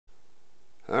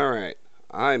Alright,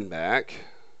 I'm back.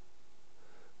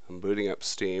 I'm booting up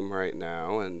Steam right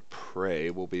now, and Prey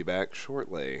will be back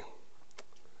shortly.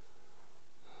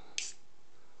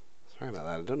 Sorry about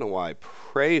that. I don't know why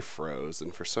Prey froze,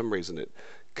 and for some reason it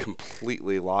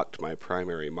completely locked my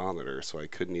primary monitor, so I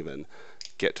couldn't even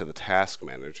get to the task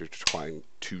manager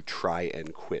to try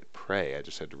and quit Prey. I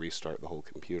just had to restart the whole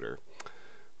computer.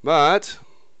 But,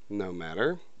 no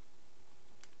matter.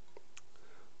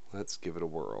 Let's give it a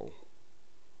whirl.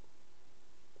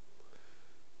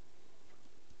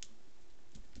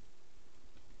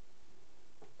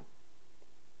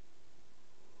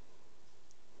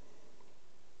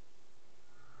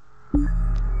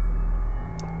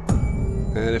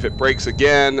 And if it breaks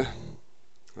again,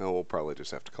 well, we'll probably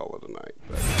just have to call it a night.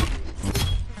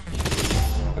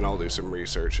 And I'll do some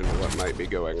research into what might be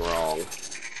going wrong.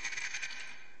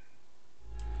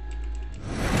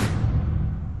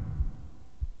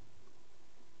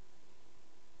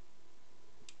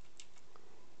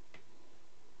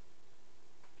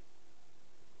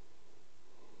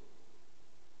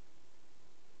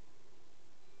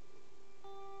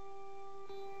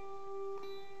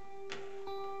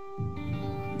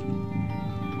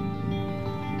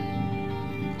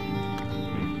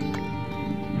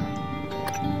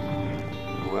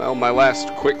 Well, my last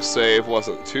quick save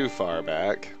wasn't too far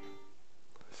back.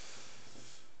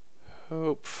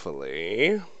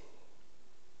 Hopefully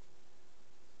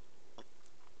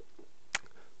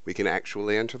we can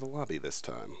actually enter the lobby this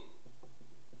time.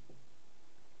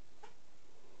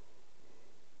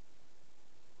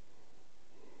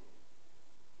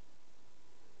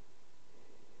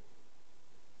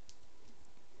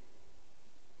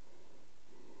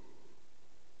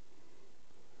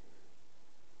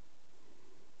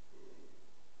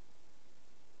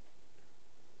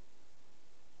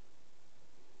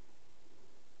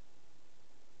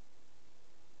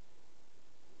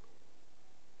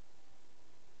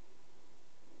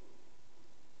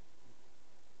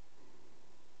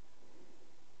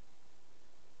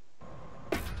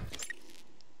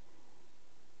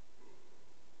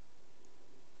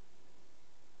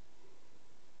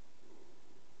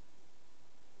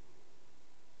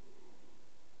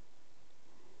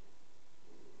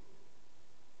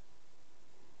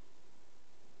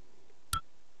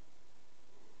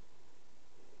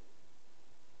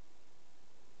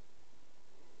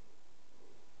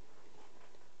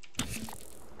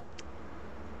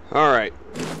 Alright.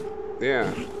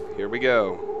 Yeah, here we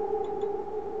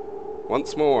go.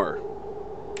 Once more.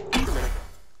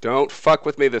 Don't fuck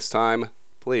with me this time,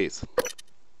 please.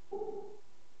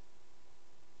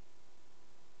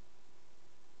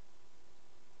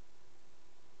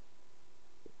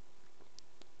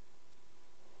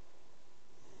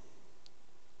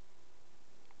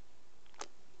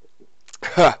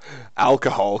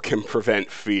 Alcohol can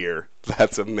prevent fear.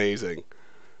 That's amazing.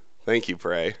 Thank you,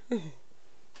 Prey.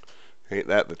 Ain't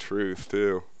that the truth,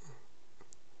 too?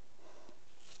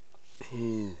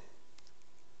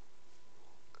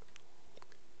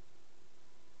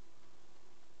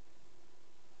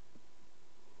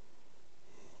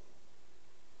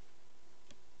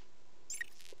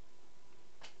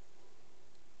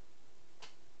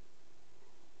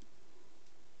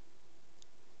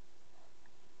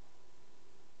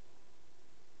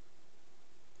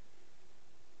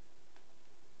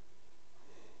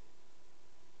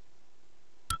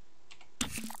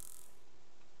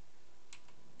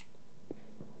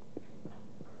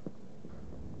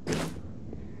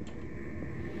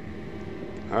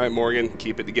 Alright, Morgan,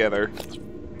 keep it together.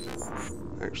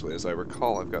 Actually, as I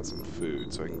recall, I've got some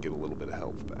food, so I can get a little bit of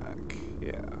health back.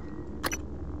 Yeah.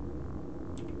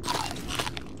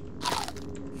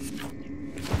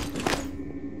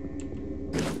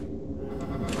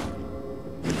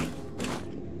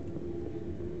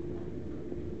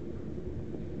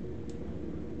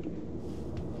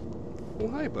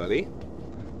 Well, hi, buddy.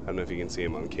 I don't know if you can see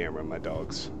him on camera.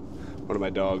 One of my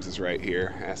dogs is right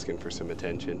here, asking for some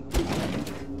attention.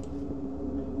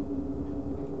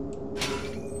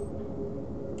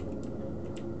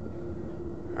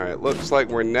 Alright, looks like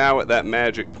we're now at that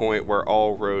magic point where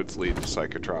all roads lead to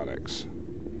psychotronics.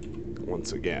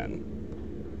 Once again.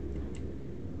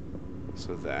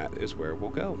 So that is where we'll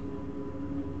go.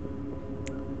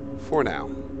 For now.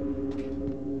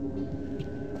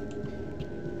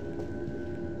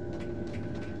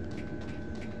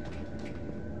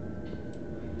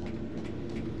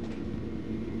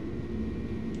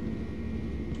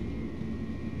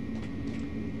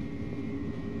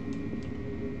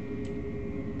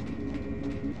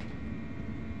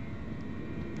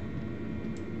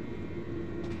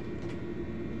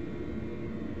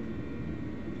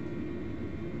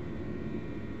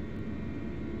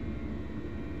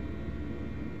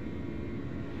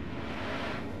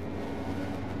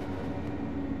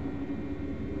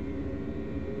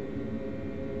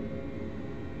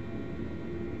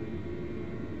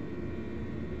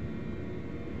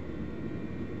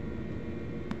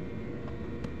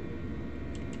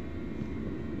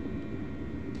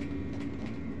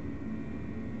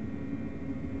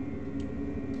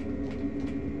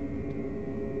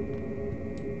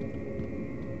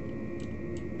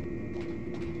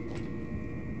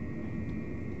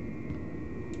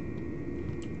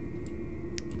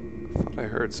 I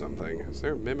heard something. Is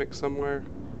there a mimic somewhere?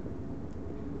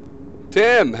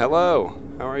 Tim, hello.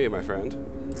 How are you, my friend?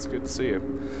 It's good to see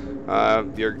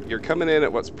you. You're coming in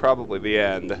at what's probably the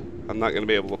end. I'm not going to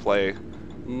be able to play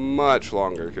much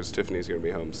longer because Tiffany's going to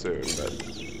be home soon.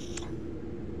 But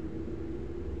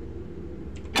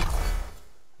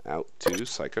out to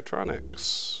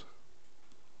Psychotronics.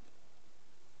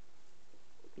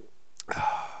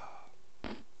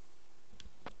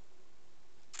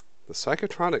 The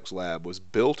Psychotronics lab was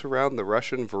built around the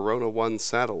Russian Verona 1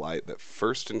 satellite that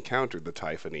first encountered the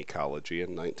Typhon ecology in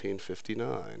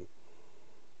 1959.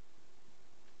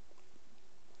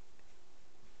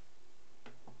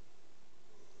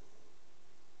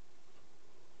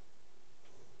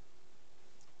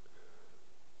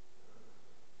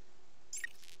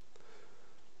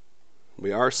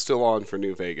 We are still on for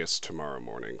New Vegas tomorrow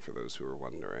morning, for those who are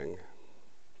wondering.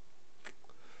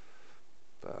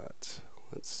 But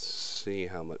let's see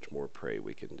how much more prey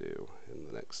we can do in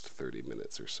the next 30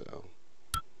 minutes or so.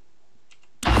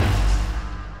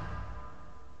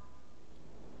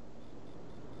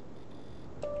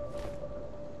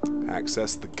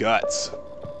 Access the guts.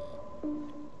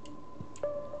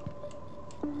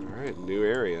 Alright, new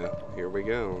area. Here we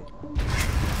go.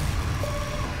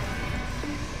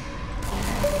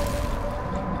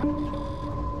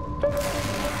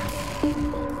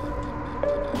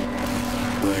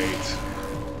 Great.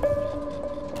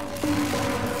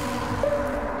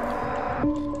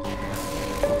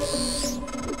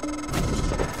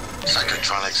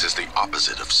 Psychotronics is the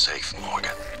opposite of safe,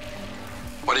 Morgan.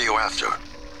 What are you after?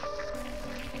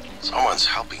 Someone's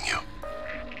helping you.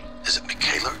 Is it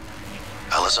Michaela?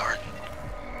 Elazar?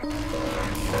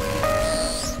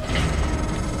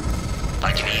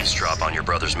 I can eavesdrop on your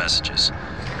brother's messages.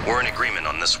 We're in agreement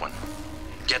on this one.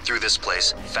 Get through this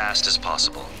place fast as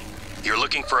possible. You're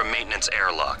looking for a maintenance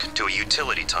airlock to a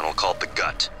utility tunnel called the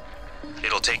Gut.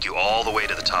 It'll take you all the way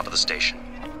to the top of the station.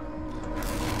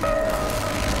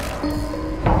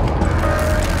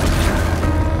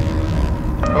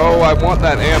 Oh, I want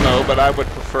that ammo, but I would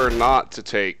prefer not to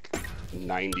take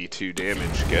 92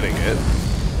 damage getting it.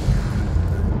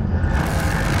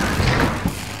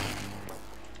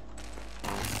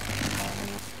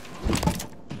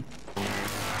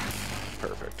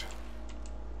 Perfect.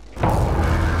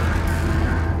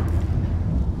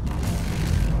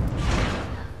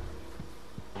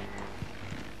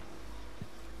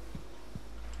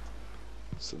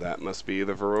 So that must be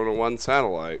the Verona 1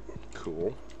 satellite.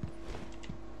 Cool.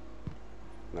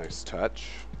 Nice touch,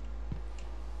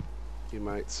 you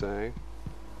might say.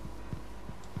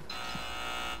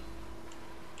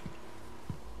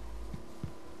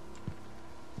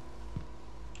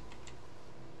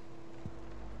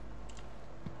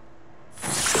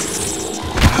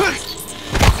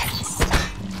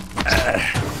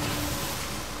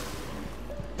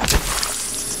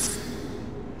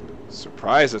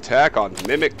 Surprise attack on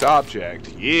mimicked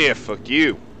object. Yeah, fuck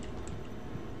you.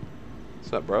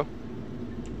 What's up, bro?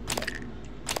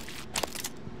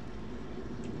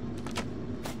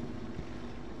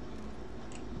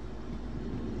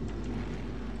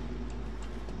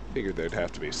 Figured there'd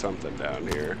have to be something down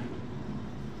here.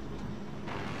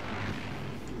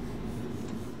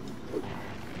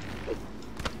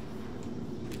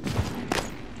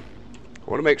 I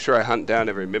want to make sure I hunt down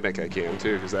every mimic I can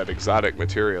too, because that exotic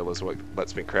material is what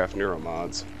lets me craft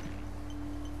neuromods.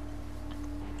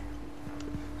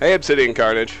 Hey, Obsidian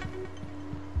Carnage.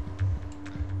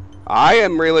 I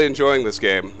am really enjoying this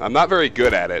game. I'm not very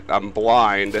good at it. I'm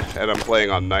blind, and I'm playing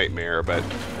on Nightmare, but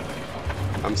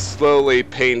I'm slowly,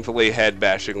 painfully,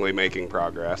 head-bashingly making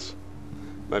progress.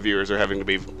 My viewers are having to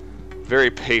be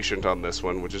very patient on this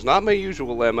one, which is not my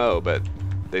usual MO, but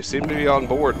they seem to be on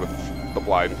board with the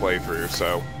blind playthrough,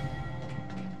 so.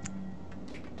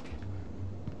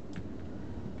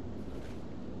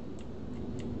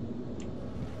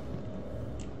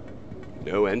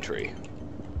 No entry.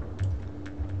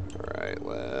 Alright,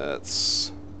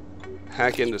 let's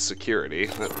hack into security.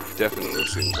 That definitely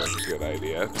seems like a good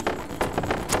idea.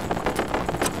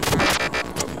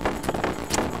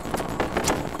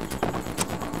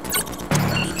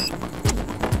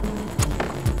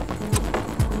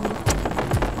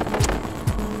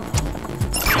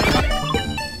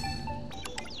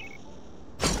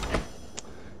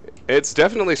 It's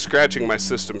definitely scratching my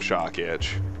System Shock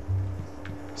itch.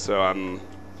 So I'm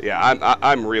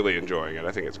really enjoying it.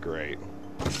 I think it's great.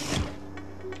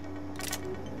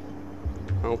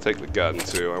 I'll take the gun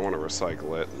too. I want to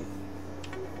recycle it.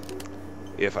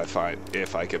 If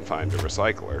I can find a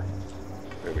recycler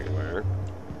anywhere.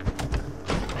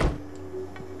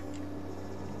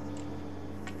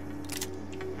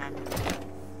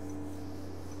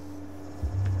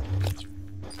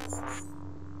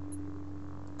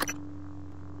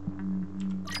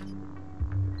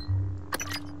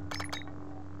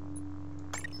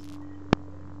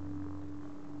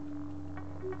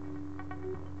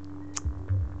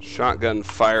 Shotgun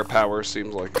firepower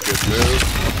seems like a good move.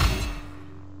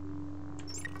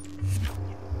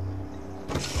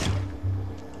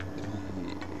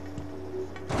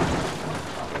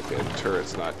 Okay, the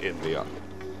turret's not in the...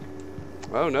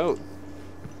 Oh, no.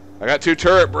 I got 2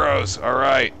 turret bros. All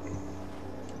right.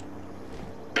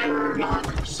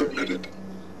 Airlock submitted.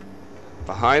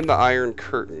 Behind the Iron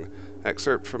Curtain,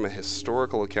 excerpt from a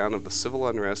historical account of the civil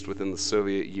unrest within the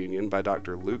Soviet Union by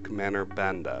Dr. Luke Manor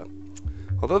Banda.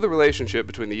 Although the relationship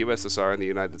between the USSR and the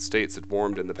United States had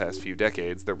warmed in the past few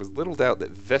decades, there was little doubt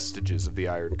that vestiges of the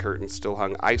Iron Curtain still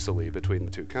hung icily between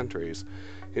the two countries.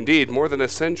 Indeed, more than a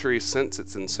century since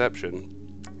its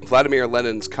inception, Vladimir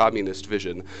Lenin's communist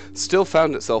vision still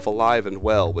found itself alive and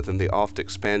well within the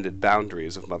oft-expanded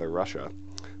boundaries of Mother Russia.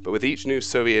 But with each new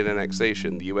Soviet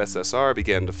annexation, the USSR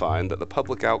began to find that the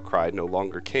public outcry no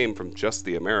longer came from just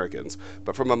the Americans,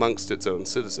 but from amongst its own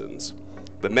citizens.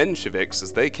 The Mensheviks,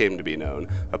 as they came to be known,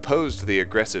 opposed the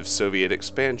aggressive Soviet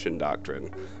expansion doctrine.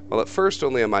 While at first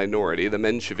only a minority, the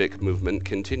Menshevik movement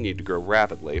continued to grow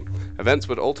rapidly. Events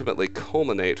would ultimately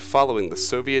culminate following the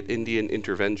Soviet-Indian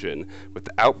intervention with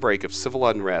the outbreak of civil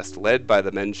unrest led by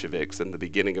the Mensheviks and the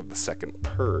beginning of the Second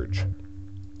Purge.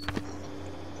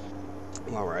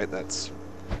 Alright, that's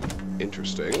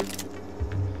interesting.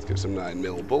 Let's get some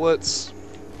 9mm bullets,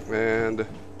 and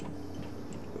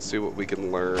let's see what we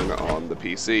can learn on the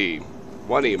PC.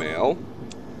 One email.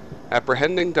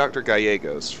 Apprehending Dr.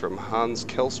 Gallegos from Hans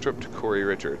Kelstrup to Corey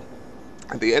Richard.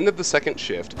 At the end of the second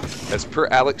shift, as per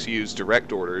Alex Yu's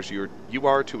direct orders, you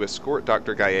are to escort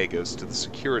Dr. Gallegos to the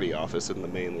security office in the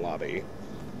main lobby.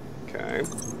 Okay.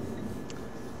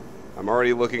 I'm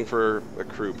already looking for a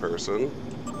crew person.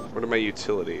 What are my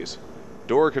utilities?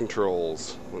 Door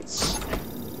controls. Let's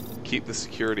keep the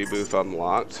security booth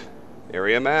unlocked.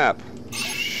 Area map.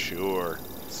 Sure.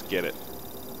 Let's get it.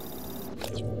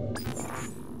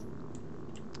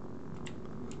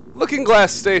 Looking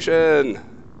Glass Station!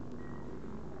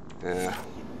 Yeah.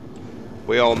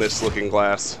 We all miss Looking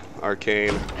Glass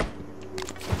Arcane.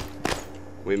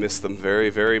 We miss them very,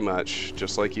 very much,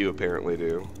 just like you apparently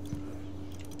do.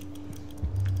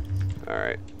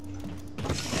 Alright.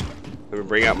 Let me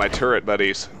bring out my turret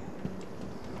buddies.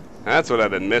 That's what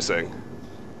I've been missing.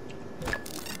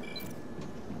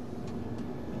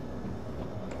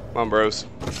 Come on, bros.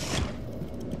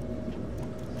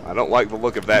 I don't like the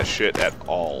look of that shit at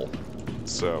all.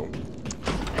 So,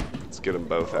 let's get them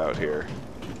both out here.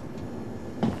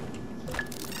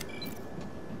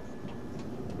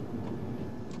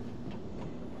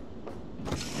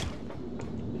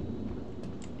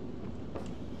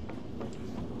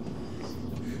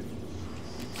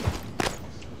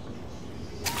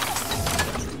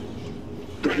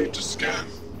 Ready to scan.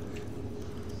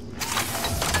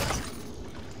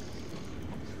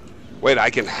 Wait,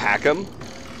 I can hack them?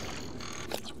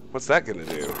 What's that gonna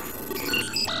do?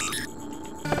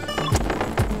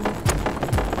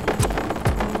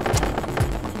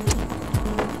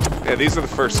 Yeah, these are the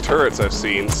first turrets I've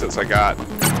seen since I got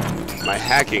my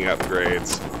hacking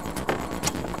upgrades.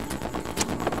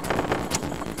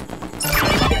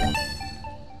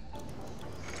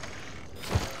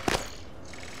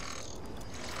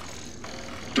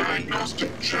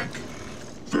 Diagnostic check.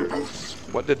 Verbose.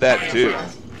 What did that do?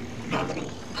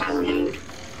 Nominal power load.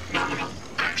 Nominal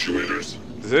actuators.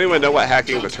 Does anyone know what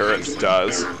hacking the turrets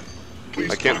does?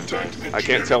 Please I can't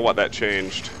contact tell what that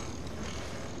changed.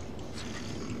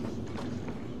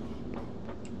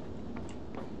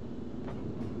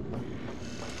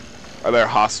 Are there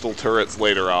hostile turrets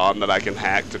later on that I can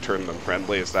hack to turn them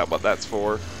friendly? Is that what that's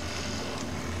for?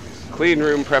 Clean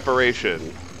room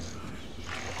preparation.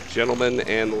 Gentlemen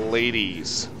and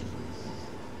ladies.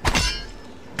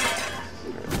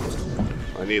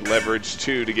 I need leverage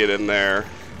 2 to get in there.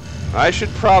 I should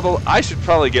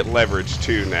probably get leverage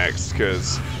 2 next,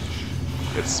 because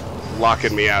it's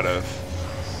locking me out of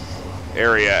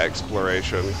area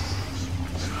exploration.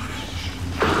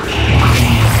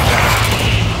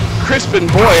 Crispin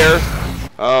Boyer!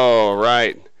 Oh,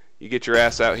 right. You get your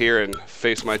ass out here and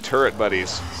face my turret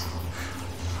buddies.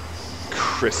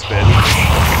 Crispin.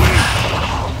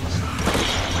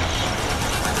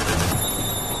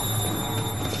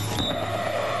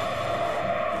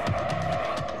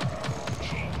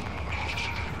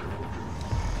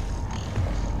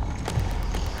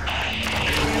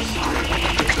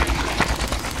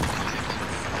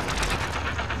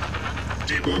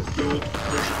 Debug build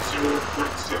version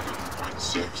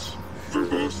 0.7.6.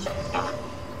 Verbose on.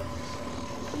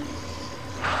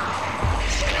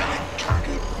 Scanning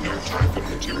target. No type of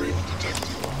material detected.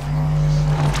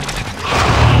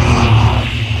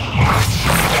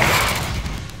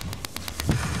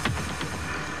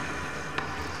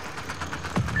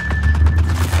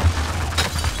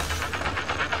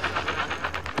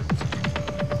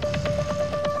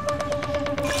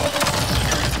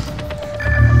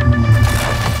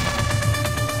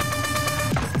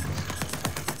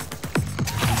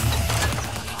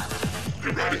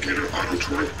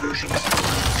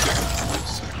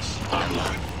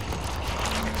 online.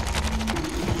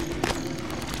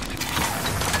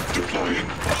 Deploying.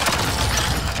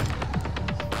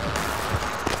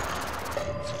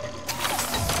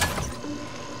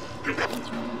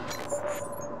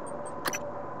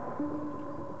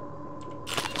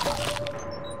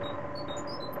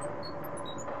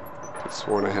 I've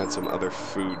sworn I had some other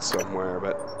food somewhere,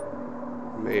 but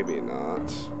maybe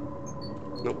not.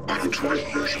 Nope. Unauthorized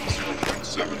version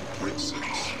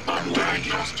 0.7.6. On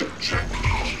diagnostic check.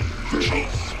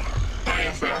 Visuals.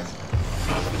 IFF.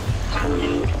 Nominal. Power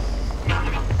load.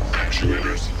 Nominal.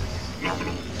 Actuators.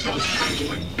 Nominal.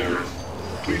 Telehandling error.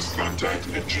 Please contact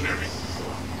engineering.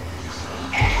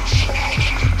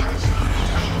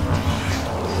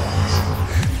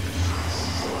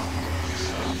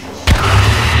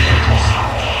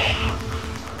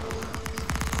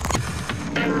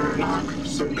 Error log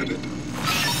submitted.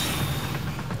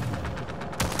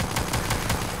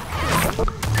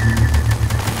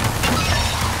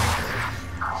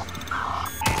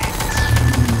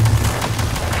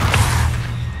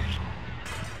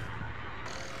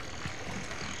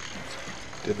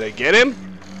 Did they get him?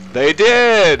 They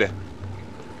did!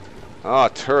 Oh,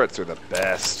 turrets are the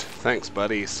best. Thanks,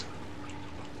 buddies.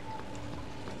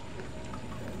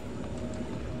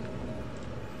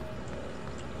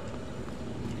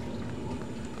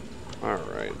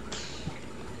 Alright.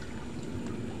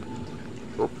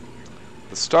 The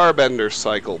Starbender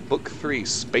Cycle, Book 3,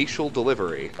 Spatial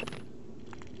Delivery.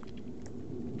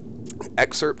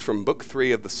 Excerpt from Book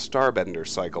 3 of the Starbender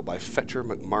Cycle by Fetcher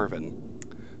McMarvin.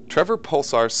 Trevor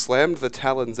Pulsar slammed the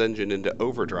Talon's engine into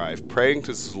overdrive, praying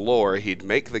to Zlor he'd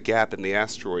make the gap in the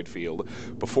asteroid field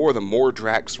before the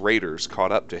Mordrax raiders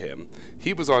caught up to him.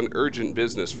 He was on urgent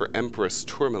business for Empress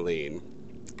Tourmaline,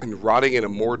 and rotting in a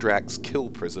Mordrax kill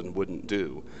prison wouldn't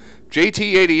do.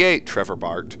 JT-88, Trevor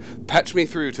barked. Patch me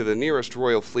through to the nearest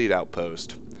Royal Fleet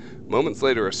outpost. Moments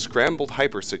later, a scrambled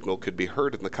hypersignal could be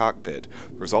heard in the cockpit,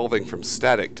 resolving from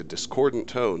static to discordant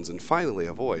tones, and finally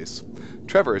a voice.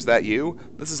 Trevor, is that you?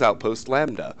 This is Outpost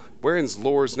Lambda. Where in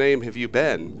Zlor's name have you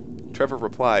been? Trevor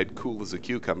replied, cool as a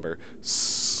cucumber,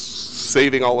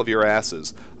 saving all of your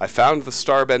asses. I found the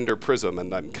Starbender Prism,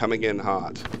 and I'm coming in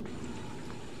hot.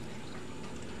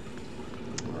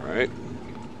 Alright.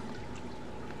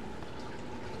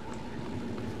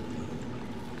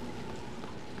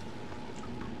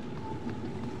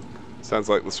 Sounds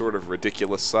like the sort of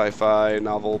ridiculous sci-fi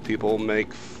novel people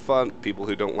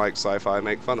who don't like sci-fi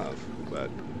make fun of, but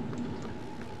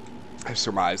I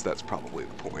surmise that's probably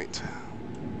the point.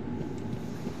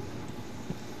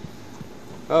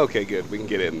 Okay, good, we can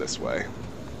get in this way.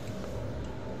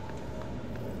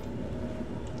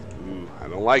 Ooh, I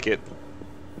don't like it.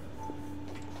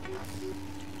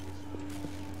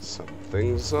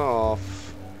 Something's off.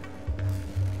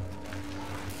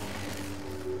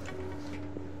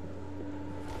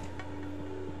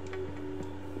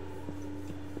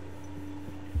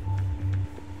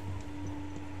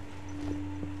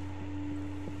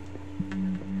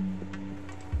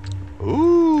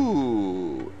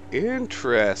 Ooh,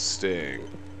 interesting.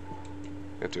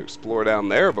 Have to explore down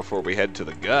there before we head to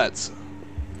the guts.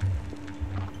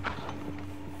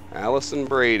 Allison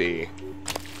Brady.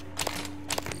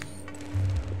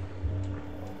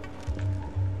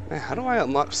 Hey, how do I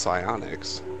unlock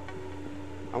psionics?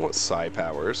 I want psi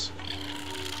powers.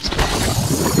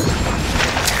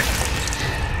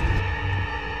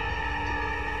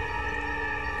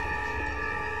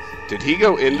 Did he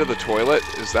go into the toilet?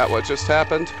 Is that what just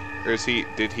happened? Or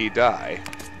did he die?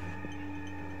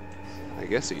 I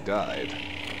guess he died.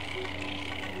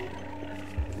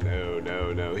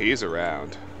 No, he's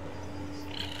around.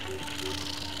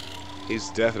 He's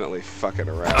definitely fucking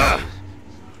around.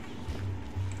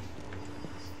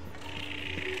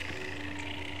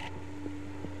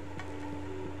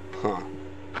 Huh.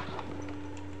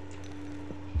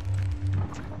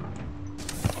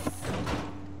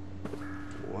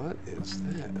 What is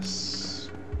this?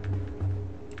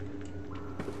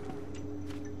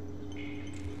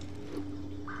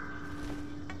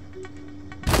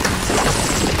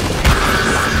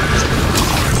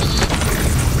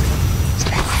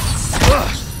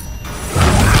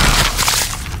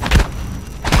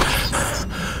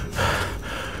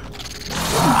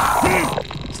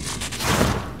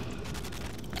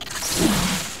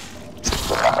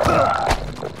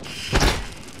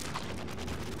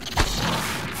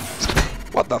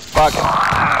 What the fuck?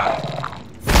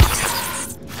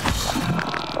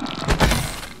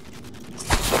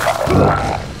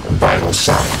 Vital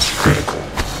signs critical.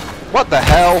 What the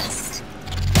hell?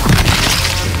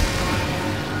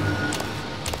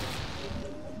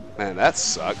 Man, that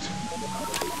sucked.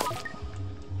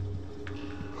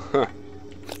 Huh.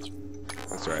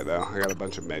 That's right, though. I got a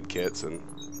bunch of med kits and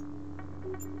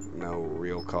no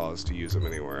real cause to use them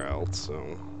anywhere else,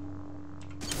 so...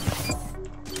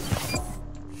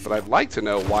 But I'd like to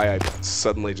know why I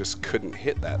suddenly just couldn't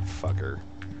hit that fucker.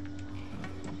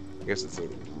 I guess it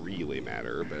doesn't really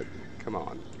matter, but come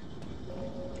on.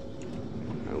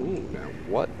 Ooh, now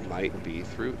what might be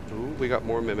through... Ooh, we got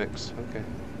more mimics. Okay.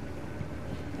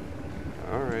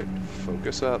 Alright,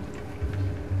 focus up.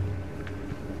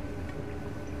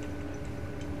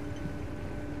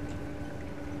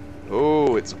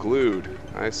 Oh, it's glued.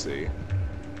 I see.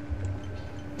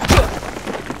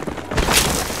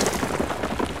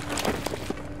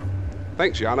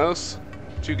 Thanks, Janos.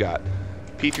 What you got?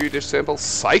 Petri dish sample,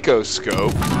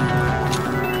 psychoscope.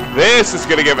 This is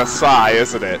gonna give a sigh,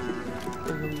 isn't it?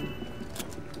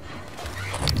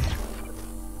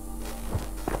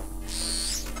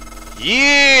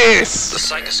 Yes! The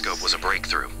psychoscope was a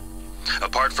breakthrough.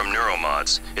 Apart from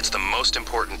neuromods, it's the most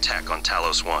important tech on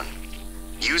Talos 1.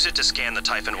 Use it to scan the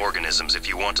Typhon organisms if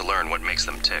you want to learn what makes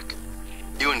them tick.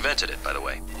 You invented it, by the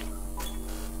way.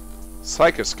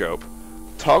 Psychoscope.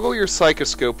 Toggle your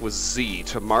psychoscope with Z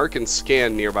to mark and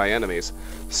scan nearby enemies.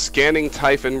 Scanning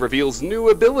Typhon reveals new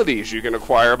abilities you can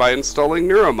acquire by installing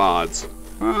neuromods.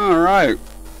 Alright.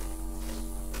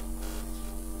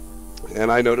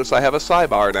 And I notice I have a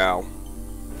sidebar now.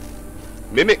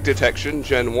 Mimic detection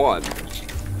Gen 1. A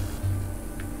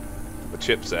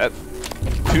chipset.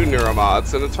 2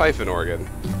 neuromods and a Typhon organ.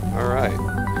 Alright.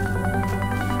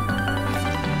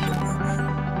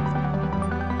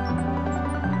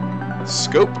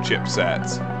 Scope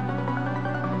chipsets.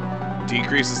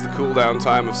 Decreases the cooldown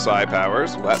time of psi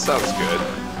powers. Well, that sounds good.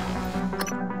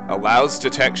 Allows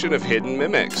detection of hidden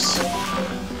mimics.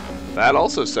 That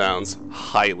also sounds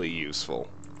highly useful.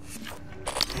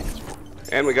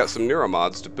 And we got some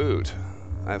neuromods to boot.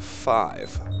 I have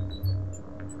 5.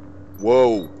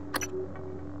 Whoa.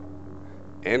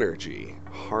 Energy.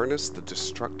 Harness the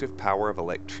destructive power of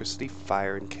electricity,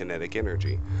 fire, and kinetic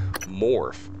energy.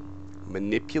 Morph.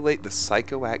 Manipulate the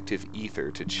psychoactive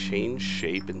ether to change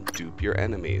shape and dupe your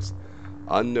enemies.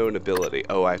 Unknown ability.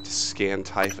 Oh, I have to scan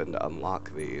Typhon to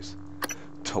unlock these.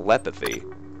 Telepathy.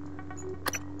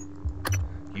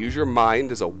 Use your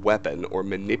mind as a weapon or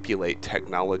manipulate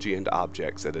technology and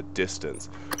objects at a distance.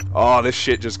 Oh, this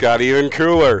shit just got even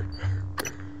cooler.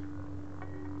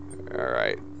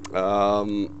 Alright.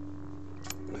 I'm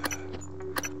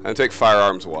gonna take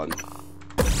Firearms 1.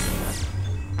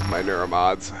 My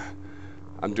neuromods.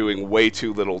 I'm doing way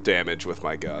too little damage with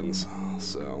my guns,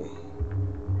 so...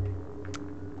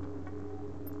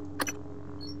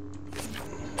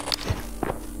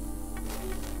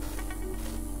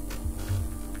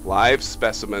 Live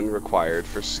specimen required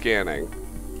for scanning.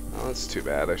 Oh, that's too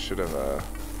bad. I should have,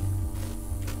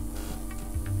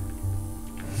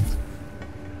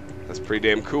 That's pretty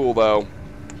damn cool, though.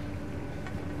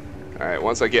 Alright,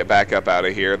 once I get back up out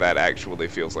of here, that actually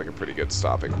feels like a pretty good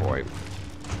stopping point.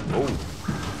 Oh.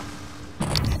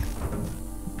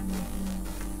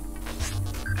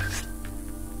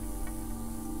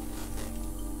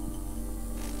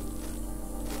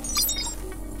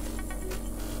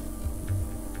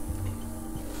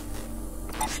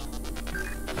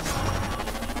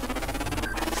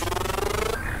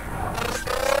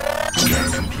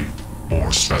 Scan complete.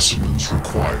 More specimens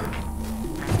required.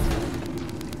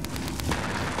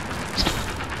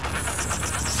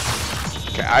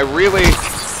 Okay, I really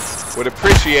would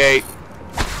appreciate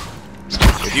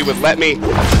if you would let me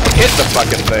hit the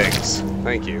fucking things.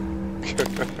 Thank you.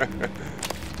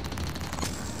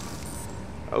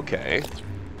 Okay.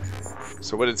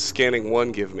 So what did scanning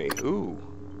 1 give me? Ooh.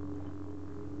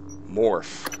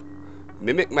 Morph.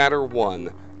 Mimic matter 1.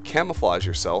 Camouflage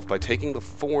yourself by taking the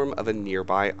form of a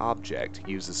nearby object.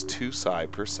 Uses 2 psi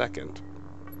per second.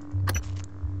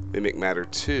 Mimic matter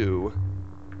 2.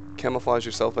 Camouflage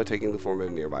yourself by taking the form of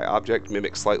a nearby object.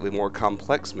 Mimic slightly more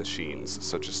complex machines,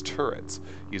 such as turrets.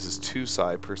 Uses 2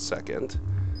 psi per second.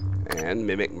 And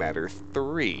Mimic matter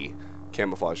 3.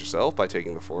 Camouflage yourself by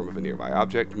taking the form of a nearby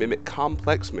object. Mimic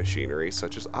complex machinery,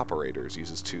 such as operators.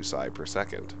 Uses 2 psi per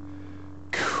second.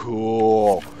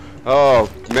 Cool. Oh,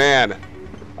 man.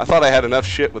 I thought I had enough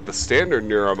shit with the standard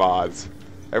neuromods.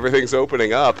 Everything's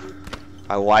opening up.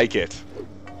 I like it.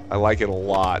 I like it a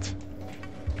lot.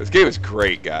 This game is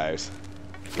great, guys.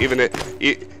 Even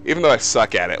though I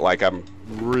suck at it, like, I'm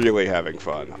really having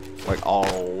fun. Like, a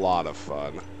lot of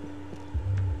fun.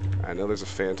 I know there's a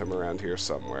phantom around here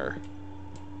somewhere.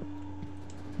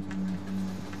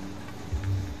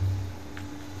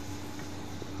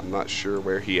 I'm not sure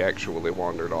where he actually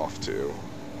wandered off to.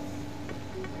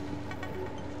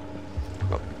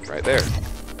 Oh, right there.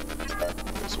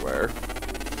 swear.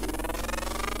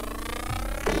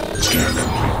 Scan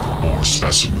complete. More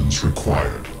specimens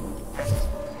required.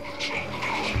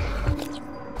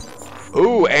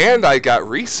 Ooh, and I got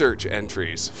research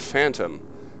entries. Phantom.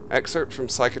 Excerpt from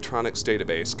Psychotronics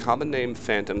database. Common name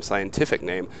Phantom. Scientific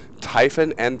name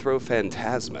Typhon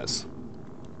Anthrophantasmus.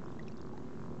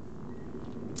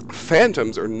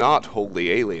 Phantoms are not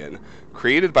wholly alien.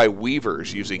 Created by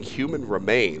weavers using human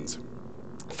remains,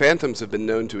 phantoms have been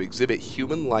known to exhibit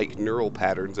human-like neural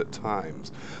patterns at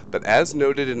times, but as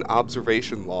noted in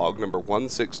observation log number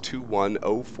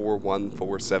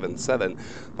 1621041477,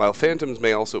 while phantoms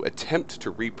may also attempt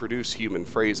to reproduce human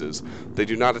phrases, they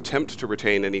do not attempt to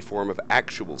retain any form of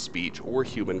actual speech or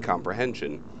human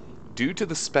comprehension. Due to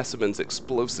the specimen's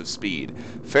explosive speed,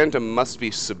 Phantom must be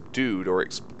subdued or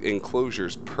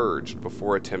enclosures purged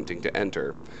before attempting to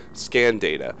enter. Scan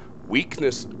data.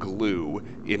 Weakness glue,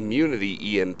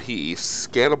 immunity EMP,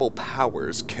 scannable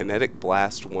powers, kinetic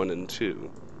blast 1 and 2.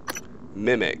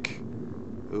 Mimic.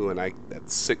 Ooh, and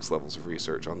that's 6 levels of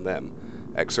research on them.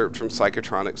 Excerpt from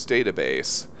Psychotronics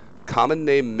database. Common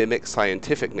name Mimic,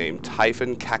 scientific name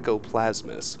Typhon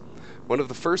cacoplasmus. One of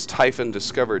the first Typhon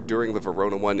discovered during the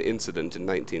Verona 1 incident in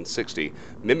 1960,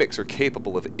 mimics are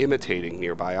capable of imitating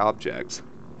nearby objects.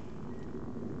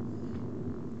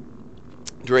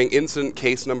 During incident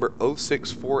case number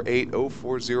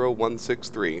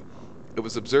 0648040163, it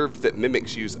was observed that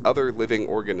mimics use other living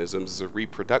organisms as a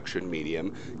reproduction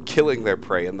medium, killing their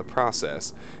prey in the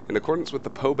process. In accordance with the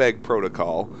POBEG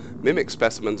protocol, mimic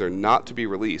specimens are not to be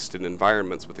released in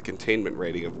environments with a containment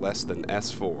rating of less than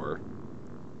S4.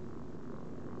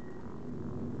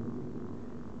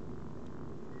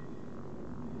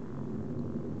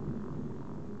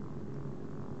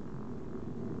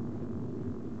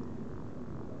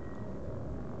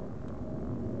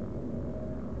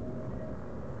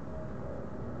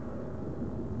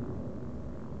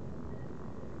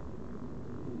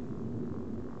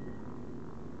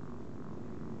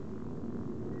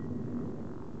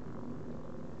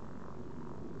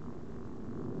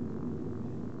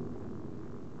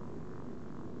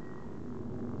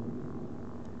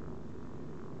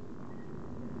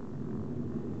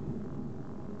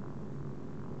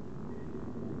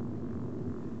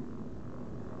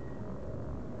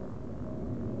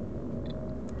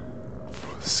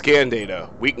 Scan data.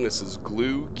 Weaknesses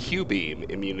glue, Q-beam,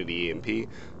 immunity EMP,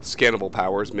 scannable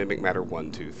powers, mimic matter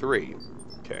 1, 2, 3.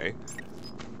 Okay.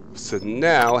 So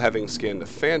now, having scanned a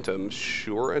phantom,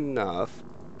 sure enough,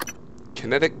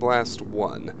 kinetic blast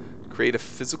 1. Create a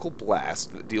physical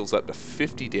blast that deals up to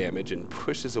 50 damage and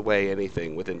pushes away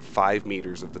anything within 5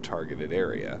 meters of the targeted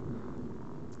area.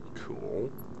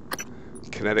 Cool.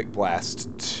 Kinetic blast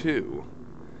 2.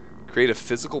 Create a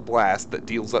physical blast that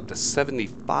deals up to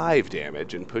 75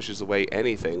 damage and pushes away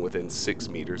anything within 6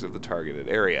 meters of the targeted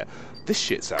area. This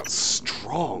shit sounds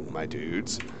strong, my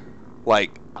dudes.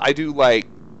 Like, I do like,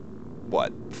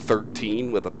 what,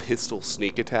 13 with a pistol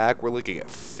sneak attack? We're looking at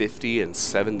 50 and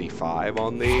 75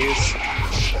 on these.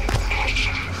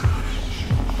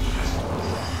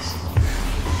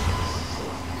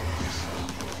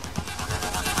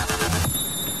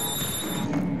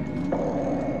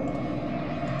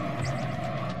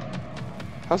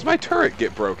 How's my turret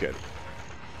get broken?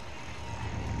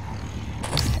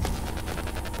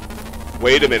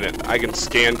 Wait a minute, I can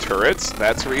scan turrets?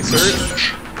 That's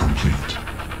research? Complete.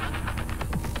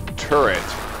 Turret.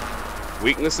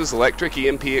 Weaknesses, electric,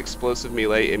 EMP, explosive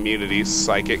melee, immunity,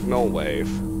 psychic, null wave.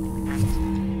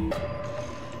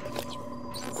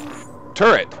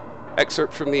 Turret.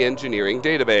 Excerpt from the engineering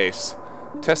database.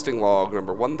 Testing log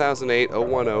number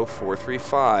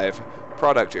 1008-010-435.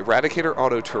 Product, Eradicator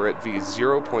Auto Turret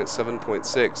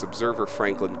V0.7.6, Observer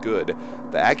Franklin Good.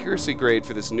 The accuracy grade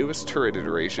for this newest turret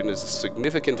iteration is a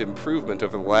significant improvement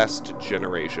over the last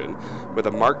generation, with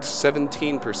a marked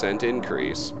 17%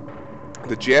 increase.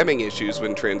 The jamming issues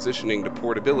when transitioning to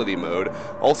portability mode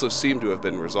also seem to have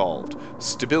been resolved.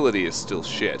 Stability is still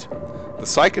shit. The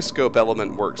psychoscope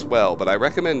element works well, but I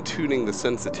recommend tuning the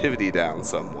sensitivity down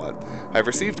somewhat. I've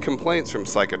received complaints from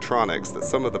Psychotronics that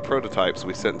some of the prototypes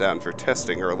we sent down for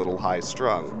testing are a little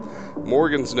high-strung.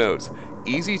 Morgan's notes,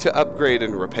 easy to upgrade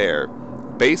and repair.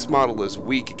 Base model is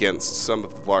weak against some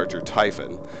of the larger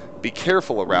Typhon. Be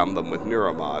careful around them with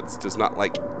neuromods. Does not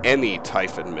like any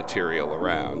Typhon material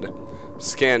around.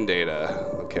 Scan data.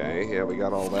 Okay, yeah, we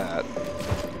got all that.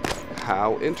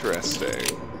 How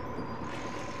interesting.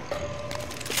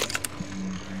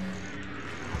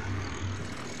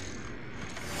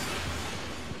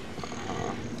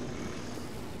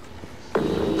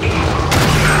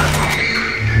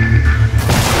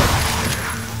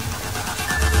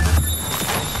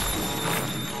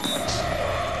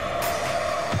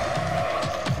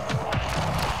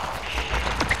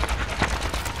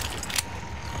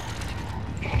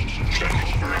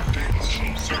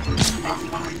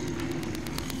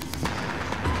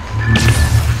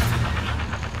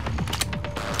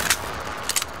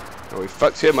 we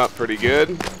fucked him up pretty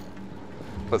good.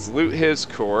 Let's loot his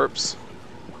corpse.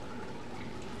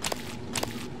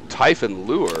 Typhon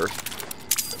Lure.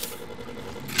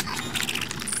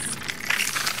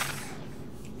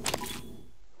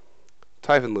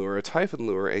 Typhon Lure. A Typhon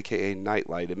Lure, aka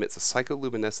Nightlight, emits a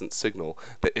psycholuminescent signal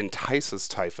that entices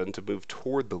Typhon to move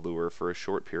toward the lure for a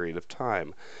short period of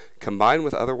time. Combine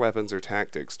with other weapons or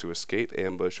tactics to escape,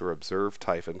 ambush, or observe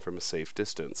Typhon from a safe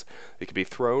distance. It can be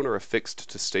thrown or affixed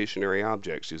to stationary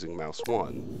objects using mouse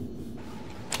 1.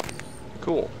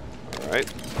 Cool.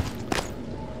 Alright.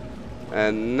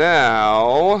 And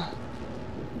now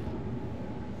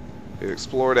we've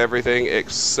explored everything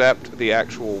except the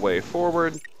actual way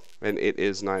forward. And it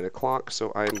is 9 o'clock,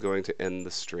 so I am going to end the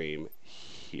stream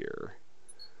here.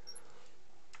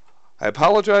 I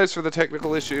apologize for the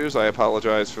technical issues. I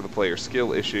apologize for the player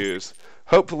skill issues.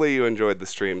 Hopefully you enjoyed the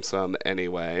stream some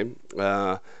anyway.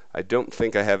 I don't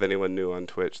think I have anyone new on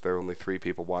Twitch. There are only 3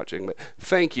 people watching. But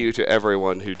thank you to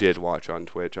everyone who did watch on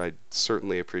Twitch. I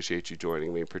certainly appreciate you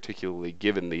joining me, particularly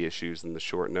given the issues and the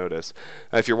short notice.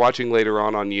 If you're watching later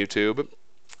on YouTube,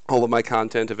 all of my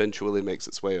content eventually makes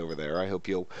its way over there. I hope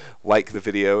you'll like the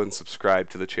video and subscribe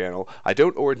to the channel. I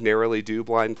don't ordinarily do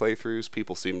blind playthroughs.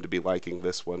 People seem to be liking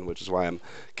this one, which is why I'm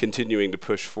continuing to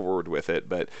push forward with it.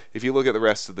 But if you look at the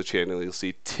rest of the channel, you'll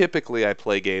see typically I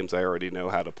play games I already know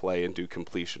how to play and do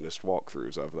completionist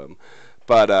walkthroughs of them.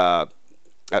 But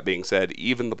that being said,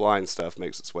 even the blind stuff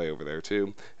makes its way over there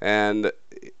too. And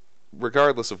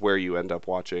regardless of where you end up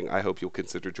watching, I hope you'll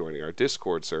consider joining our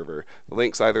Discord server. The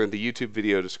link's either in the YouTube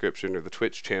video description or the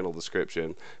Twitch channel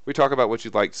description. We talk about what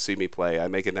you'd like to see me play. I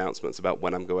make announcements about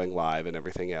when I'm going live and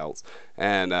everything else.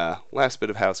 And last bit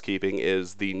of housekeeping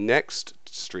is the next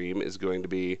stream is going to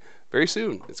be very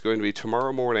soon. It's going to be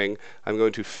tomorrow morning. I'm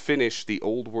going to finish the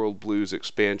Old World Blues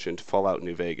expansion to Fallout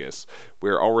New Vegas.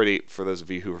 We're already, for those of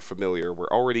you who are familiar, we're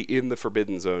already in the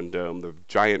Forbidden Zone dome. The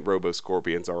giant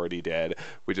Robo-Scorpion's already dead.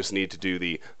 We just need to do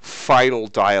the final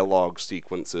dialogue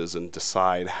sequences and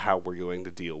decide how we're going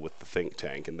to deal with the think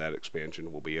tank, and that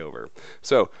expansion will be over.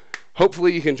 So,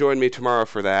 hopefully you can join me tomorrow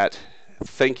for that.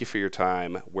 Thank you for your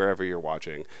time, wherever you're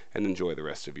watching, and enjoy the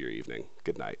rest of your evening.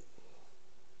 Good night.